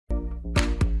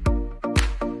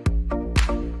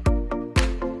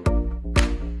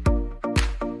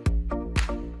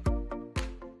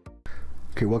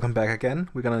Okay, welcome back again.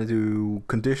 We're gonna do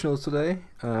conditionals today,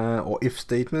 or if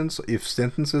statements, if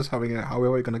sentences, however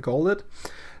you're gonna call it.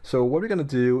 So what we're gonna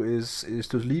do is to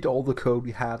delete all the code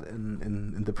we had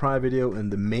in the prior video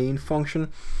in the main function,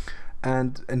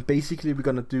 and basically we're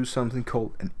gonna do something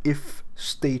called an if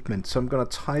statement. So I'm gonna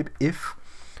type if,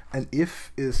 and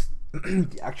if is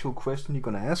the actual question you're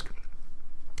gonna ask.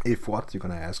 If what you're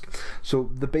gonna ask. So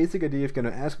the basic idea, if you're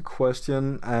gonna ask a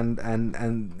question, and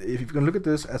if you're gonna look at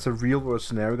this as a real world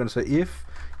scenario, you're gonna say if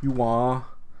you are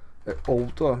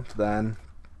older than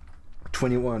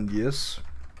 21 years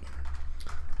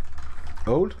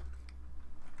old,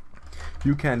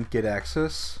 you can get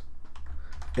access,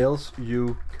 else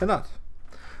you cannot.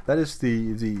 That is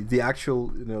the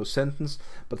actual sentence.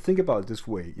 But think about it this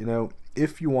way,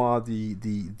 if you are the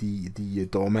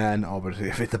doorman, or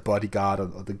if it's the bodyguard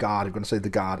or the guard, I'm gonna say the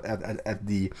guard at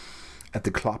the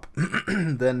club,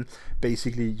 then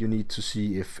basically you need to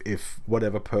see if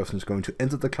whatever person is going to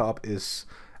enter the club is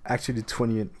actually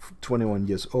 21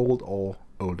 years old or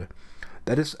older.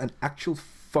 That is an actual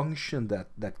function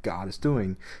that guard is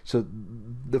doing. So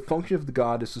the function of the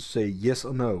guard is to say yes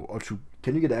or no, or to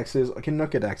can you get access or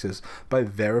cannot get access by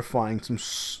verifying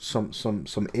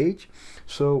some age.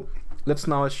 So let's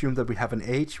now assume that we have an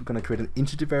age. We're going to create an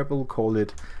integer variable, call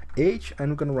it age, and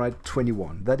we're going to write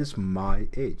 21. That is my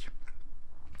age.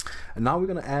 And now we're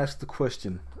going to ask the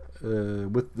question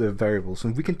with the variables,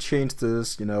 and we can change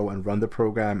this, and run the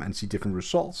program and see different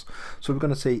results. So we're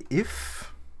going to say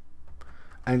if,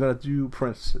 I'm going to do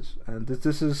parentheses, and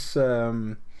this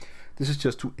is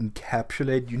just to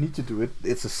encapsulate. You need to do it.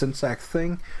 It's a syntax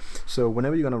thing. So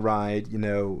whenever you're going to write,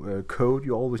 code,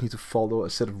 you always need to follow a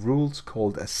set of rules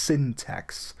called a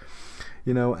syntax.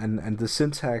 And the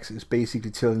syntax is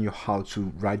basically telling you how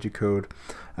to write your code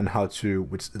and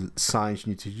which signs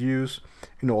you need to use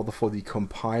in order for the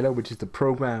compiler, which is the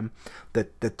program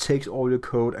that takes all your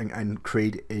code and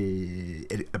create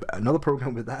another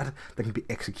program with that can be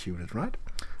executed, right?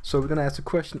 So we're going to ask the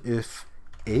question if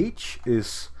age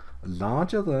is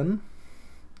larger than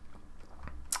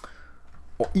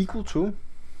or equal to,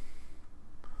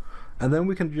 and then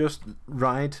we can just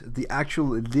write the actual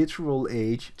literal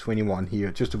age 21 here,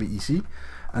 just to be easy.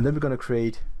 And then we're going to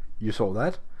create, you saw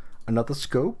that, another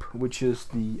scope, which is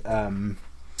the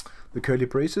curly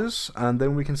braces, and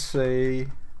then we can say,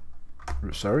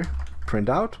 print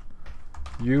out,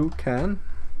 you can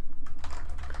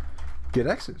get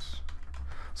access.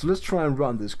 So let's try and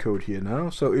run this code here now.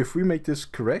 So if we make this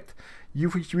correct,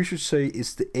 we should say,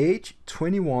 is the age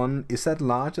 21, is that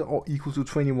larger or equal to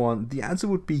 21? The answer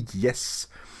would be yes.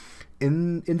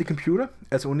 In the computer,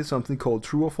 it's only something called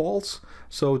true or false.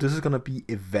 So this is going to be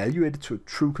evaluated to a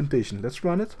true condition. Let's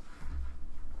run it.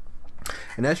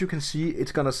 And as you can see,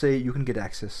 it's going to say you can get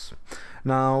access.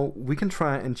 Now we can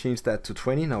try and change that to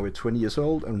 20. Now we're 20 years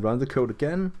old, and run the code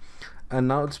again. And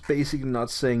now it's basically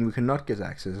not saying we cannot get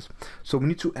access. So we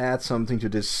need to add something to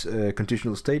this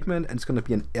conditional statement, and it's going to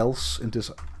be an else in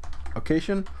this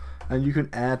occasion. And you can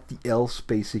add the else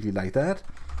basically like that.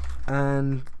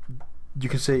 And you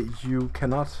can say you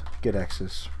cannot get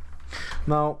access.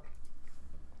 Now,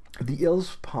 the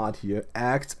else part here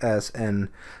acts as an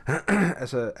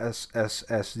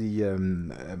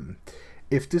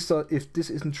if this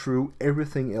isn't true,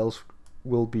 everything else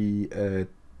will be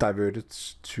diverted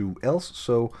to else.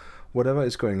 So whatever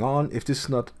is going on, if this is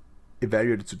not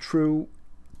evaluated to true,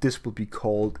 this will be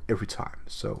called every time.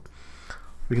 So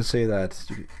we can say that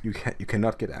you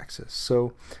cannot get access.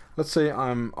 So let's say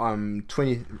I'm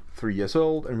 23 years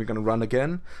old, and we're going to run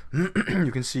again.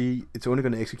 You can see it's only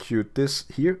going to execute this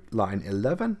here, line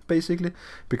 11 basically,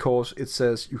 because it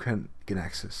says you can get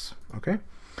access. Okay,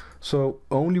 so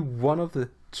only one of the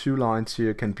two lines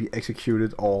here can be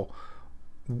executed, or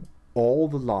all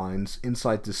the lines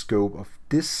inside the scope of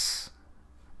this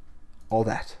or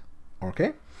that.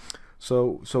 Okay,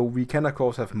 so we can of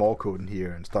course have more code in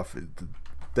here and stuff.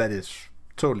 That is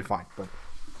totally fine, but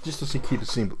just to keep it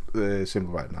simple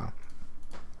right now.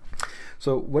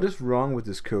 So what is wrong with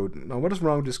this code? Now what is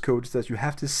wrong with this code is that you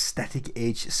have this static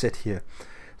age set here.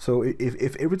 So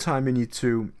if every time you need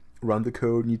to run the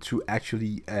code, you need to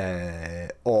actually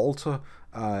alter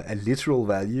a literal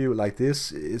value like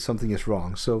this, something is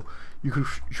wrong. So you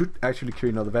should actually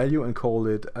create another value and call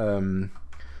it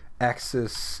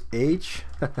access age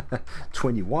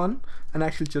 21, and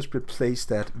actually just replace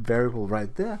that variable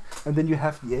right there, and then you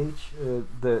have the age,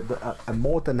 a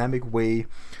more dynamic way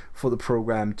for the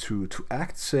program to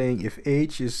act, saying if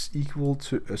age is equal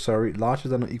to larger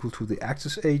than or equal to the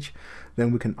access age,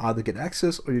 then we can either get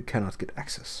access or you cannot get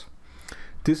access.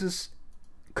 This is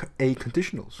a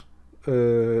conditionals.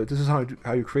 This is how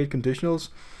you create conditionals,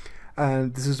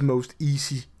 and this is the most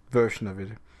easy version of it.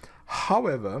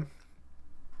 However,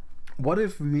 what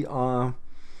if we are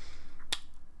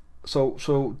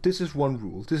so this is one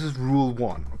rule. This is rule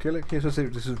 1. Okay, like here's say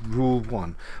this is rule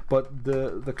 1. But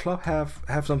the club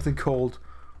have something called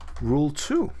rule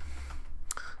 2.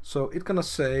 So it's gonna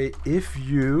say if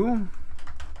you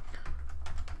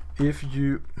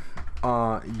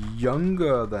are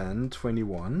younger than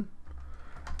 21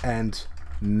 and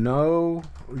no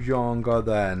younger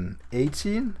than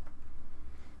 18,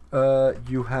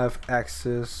 you have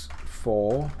access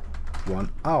for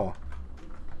 1 hour.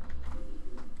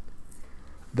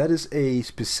 That is a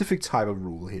specific type of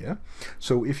rule here.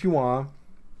 So if you are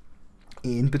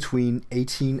in between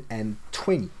 18 and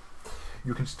 20,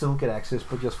 you can still get access,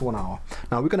 but just for 1 hour.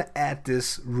 Now we're going to add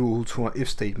this rule to our if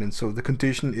statement, so the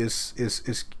condition is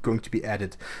going to be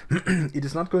added. It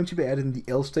is not going to be added in the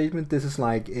else statement. This is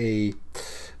like the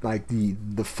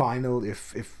final.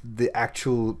 If the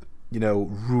actual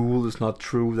rule is not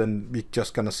true, then we're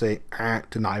just gonna say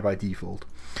deny by default.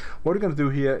 What we're gonna do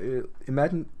here,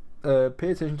 imagine. Pay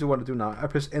attention to what I do now. I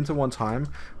press enter one time.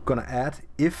 I'm gonna add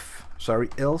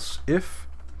else if,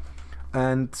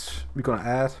 and we're gonna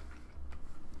add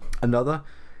another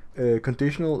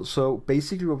conditional. So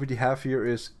basically what we have here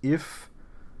is if,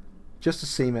 just the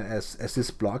same as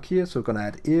this block here. So we're gonna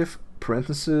add if,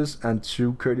 parentheses, and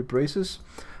 2 curly braces,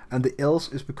 and the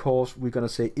else is because we're gonna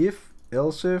say if,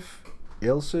 else if,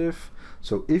 else if.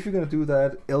 So if you're going to do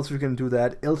that, else if you're going to do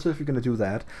that, else if you're going to do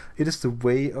that. It is the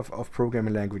way of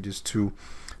programming languages to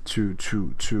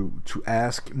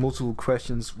ask multiple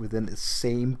questions within the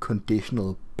same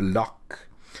conditional block.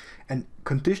 And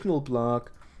conditional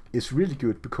block is really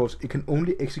good because it can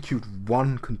only execute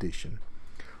one condition.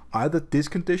 Either this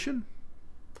condition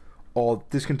or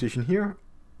this condition here,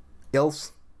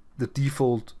 else the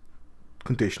default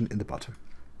condition in the bottom.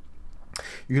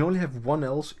 You can only have one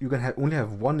else, you can only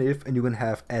have one if, and you can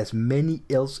have as many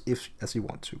else ifs as you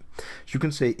want to. So you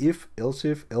can say if, else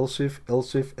if, else if,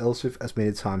 else if, else if as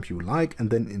many times you like, and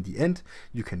then in the end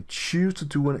you can choose to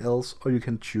do an else or you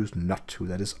can choose not to.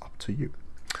 That is up to you.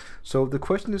 So the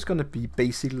question is going to be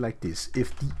basically like this.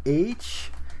 If the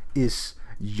age is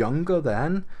younger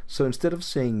than, so instead of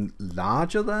saying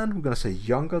larger than, we're going to say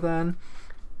younger than.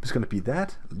 It's going to be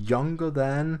that, younger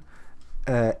than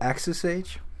access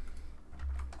age.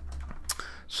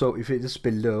 So if it is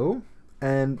below,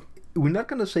 and we're not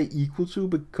going to say equal to,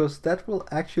 because that will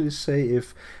actually say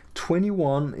if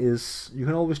 21 is, you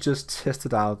can always just test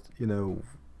it out,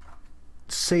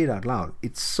 say it out loud.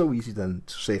 It's so easy then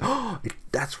to say, oh,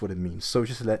 that's what it means. So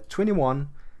just let 21,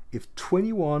 if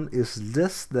 21 is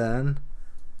less than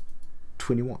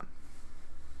 21.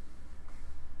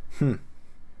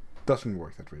 Doesn't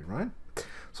work that way, right?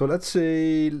 So let's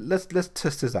say, let's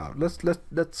test this out.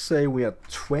 Let's say we are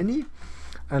 20.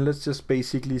 And let's just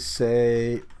basically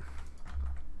say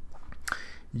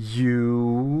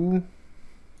you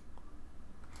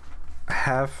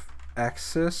have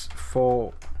access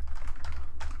for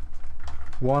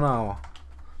 1 hour.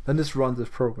 Then just run this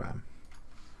program.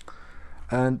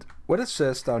 And what it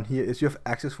says down here is you have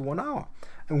access for 1 hour.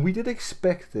 And we did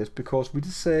expect this because we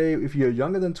did say if you're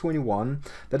younger than 21,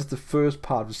 that is the first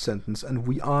part of the sentence, and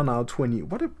we are now 20.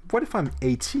 What if I'm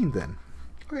 18 then?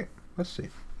 Okay, let's see.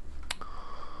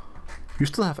 You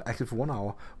still have access for 1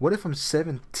 hour. What if I'm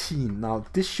 17? Now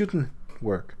this shouldn't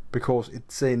work because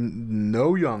it's saying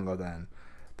no younger than.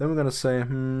 Then we're gonna say,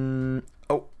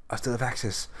 oh, I still have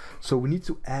access. So we need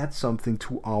to add something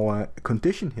to our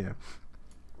condition here.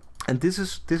 And this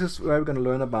is where we're gonna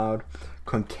learn about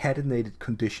concatenated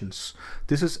conditions.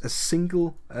 This is a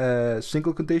single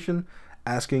condition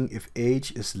asking if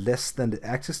age is less than the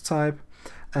access type,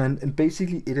 and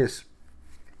basically it is.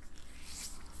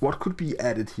 What could be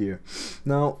added here?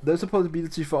 Now there's a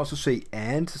possibility for us to say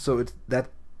and, so it's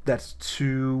that's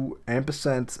 2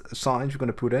 ampersand signs you're going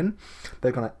to put in.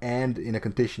 They're going to and in a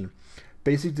condition.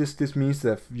 Basically this means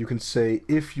that you can say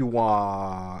if you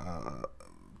are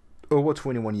over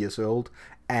 21 years old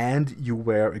and you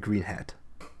wear a green hat.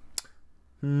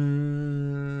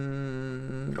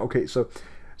 Okay, so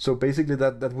basically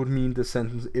that would mean the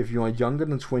sentence if you are younger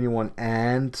than 21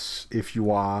 and if you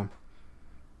are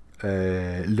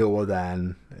lower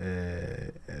than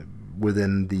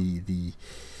within the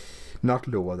not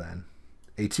lower than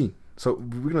 18. So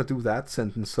we're gonna do that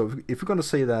sentence. So if we're gonna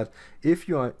say that if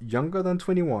you are younger than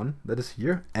 21, that is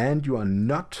here, and you are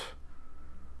not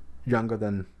younger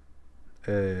than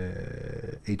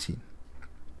 18,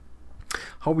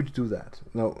 how would you do that?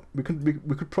 Now we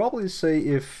could probably say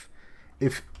if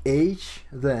age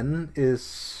then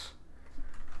is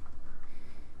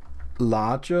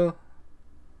larger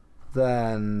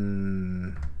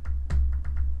than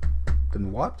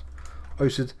what? Or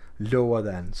is it lower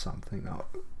than something? Now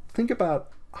think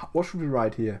about what should we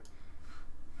write here.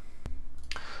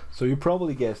 So you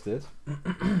probably guessed it.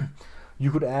 You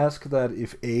could ask that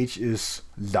if age is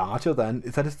larger than,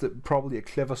 that is probably a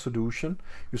clever solution.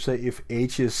 You say if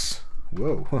age is,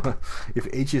 if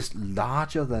age is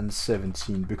larger than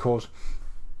 17, because,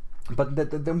 but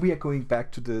then we are going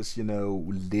back to this, you know,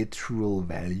 literal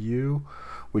value,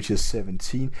 which is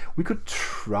 17. We could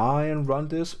try and run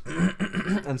this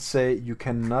and say you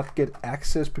cannot get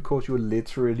access because you're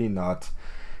literally not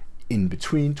in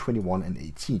between 21 and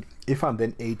 18. If I'm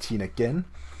then 18 again,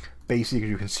 basically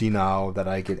you can see now that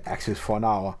I get access for an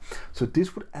hour. So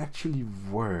this would actually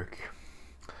work.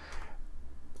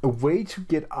 A way to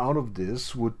get out of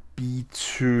this would be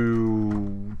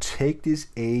to take this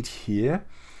age here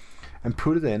and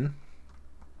put it in,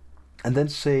 and then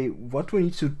say, what do we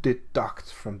need to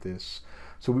deduct from this?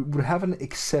 So we would have an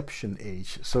exception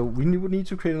age. So we would need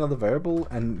to create another variable,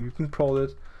 and you can call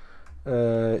it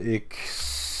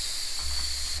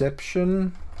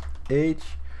exception age,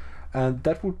 and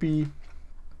that would be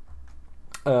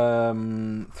 3.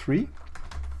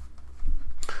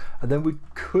 And then we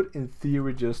could, in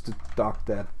theory, just deduct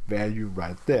that value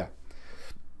right there.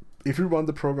 If we run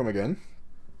the program again,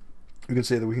 we can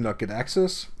say that we cannot get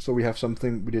access, so we have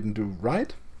something we didn't do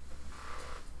right.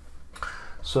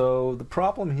 So the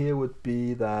problem here would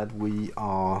be that we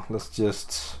are, let's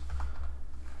just,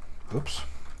 oops,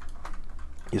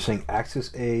 you're saying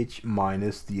access age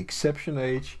minus the exception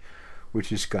age,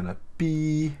 which is gonna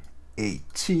be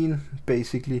 18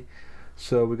 basically.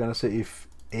 So we're gonna say if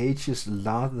age is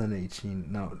larger than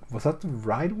 18. Now, was that the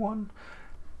right one?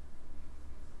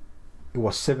 It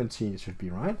was 17, it should be,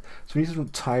 right? So we need to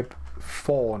type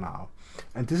 4 now,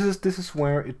 and this is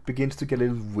where it begins to get a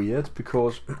little weird,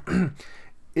 because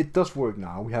it does work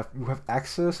now. We have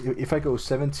access. If I go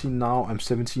 17 now, I'm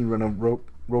 17.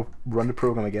 Run the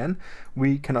program again.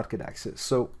 We cannot get access.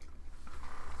 So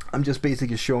I'm just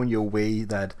basically showing you a way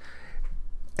that,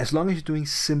 as long as you're doing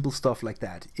simple stuff like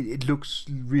that, it looks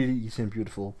really easy and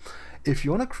beautiful. If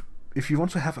you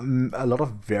want to have a lot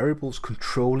of variables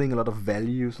controlling a lot of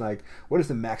values, like what is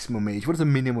the maximum age, what is the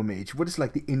minimum age, what is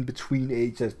like the in-between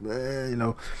age, you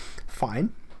know,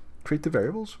 fine, create the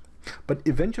variables. But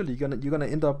eventually you're gonna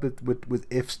end up with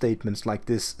if statements like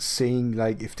this, saying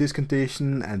like if this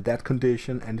condition and that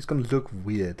condition, and it's gonna look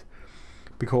weird,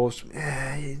 because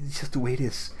it's just the way it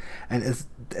is. And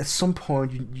at some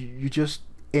point you just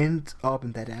end up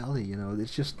in that alley, you know.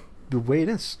 It's just the way it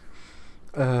is.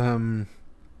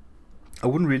 I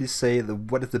wouldn't really say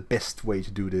what is the best way to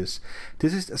do this.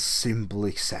 This is a simple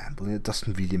example, and it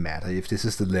doesn't really matter if this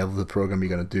is the level of the program you're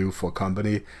gonna do for a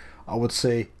company. I would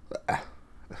say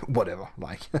whatever,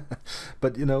 like.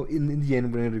 But you know, in the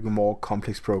end, we're gonna do more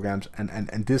complex programs,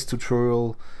 and this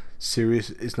tutorial series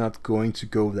is not going to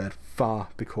go that far,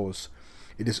 because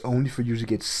it is only for you to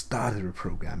get started with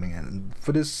programming. And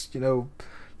for this, you know,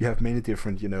 you have many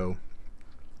different, you know,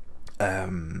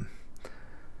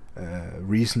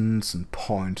 reasons and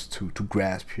points to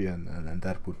grasp here, and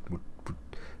that would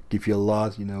give you a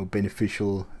lot, you know,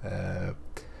 beneficial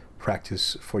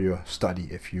practice for your study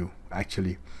if you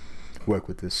actually work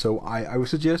with this. So I would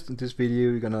suggest in this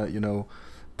video you're gonna, you know,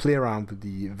 play around with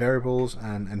the variables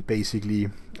and basically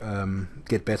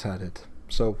get better at it.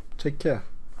 So take care.